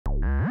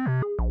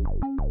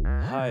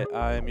Hi,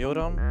 I'm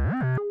Joran.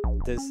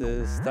 This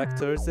is Tech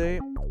Thursday,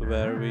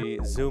 where we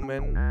zoom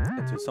in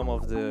into some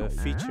of the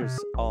features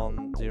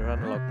on the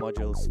analog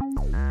modules.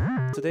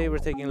 Today we're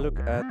taking a look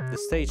at the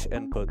stage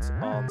input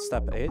on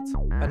step 8,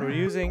 and we're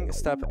using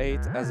step 8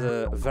 as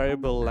a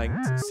variable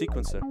length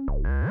sequencer.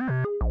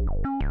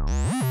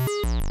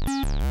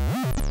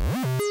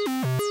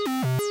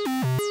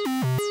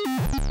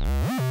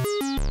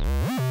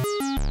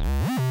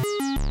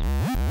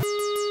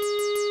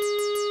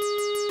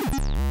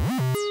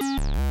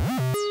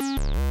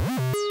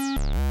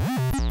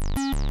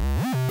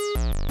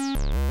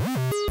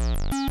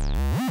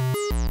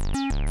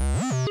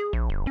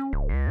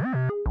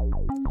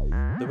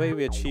 The way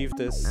we achieve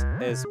this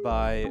is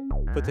by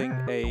putting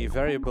a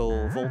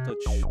variable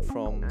voltage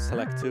from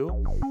select 2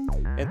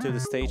 into the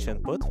stage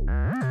input,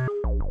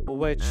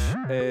 which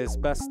is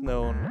best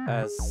known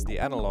as the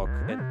analog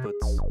input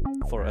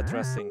for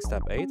addressing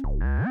step 8,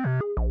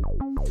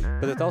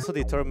 but it also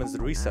determines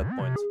the reset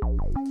point.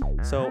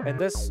 So in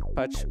this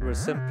patch we're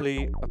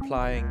simply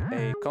applying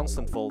a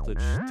constant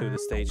voltage to the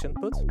stage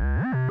input,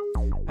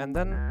 and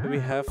then we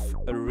have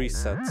a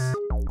reset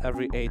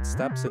every 8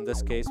 steps. In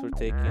this case we're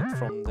taking it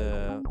from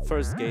the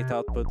first gate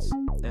output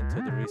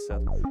into the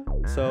reset.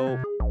 So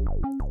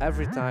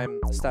every time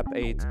step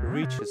 8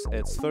 reaches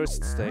its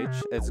first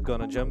stage, it's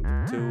gonna jump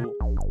to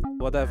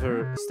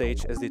whatever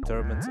stage is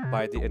determined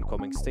by the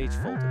incoming stage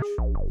voltage.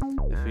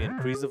 If we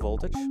increase the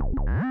voltage,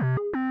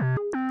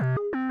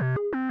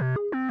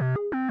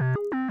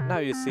 now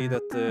you see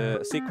that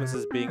the sequence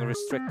is being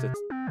restricted.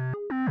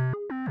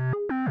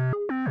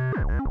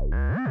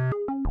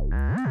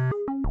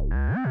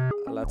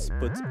 Let's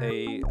put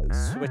a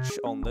switch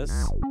on this.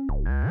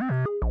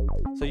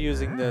 So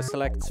using the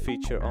select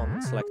feature on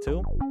select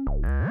 2,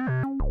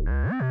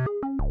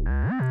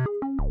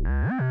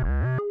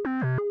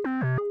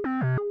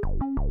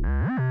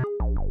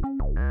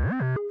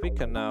 we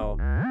can now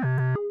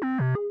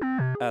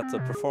add a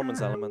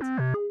performance element.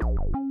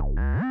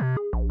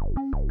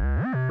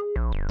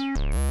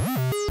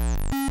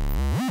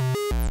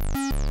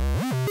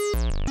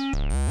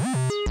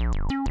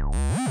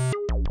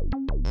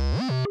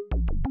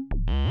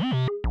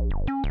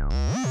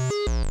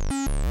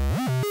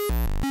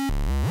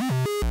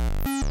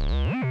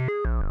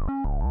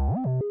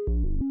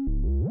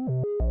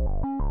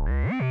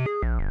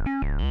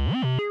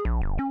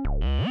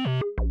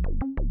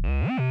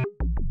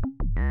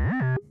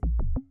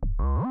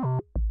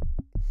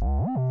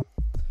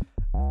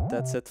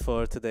 That's it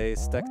for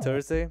today's Tech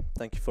Thursday.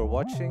 Thank you for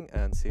watching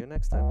and see you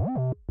next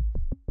time.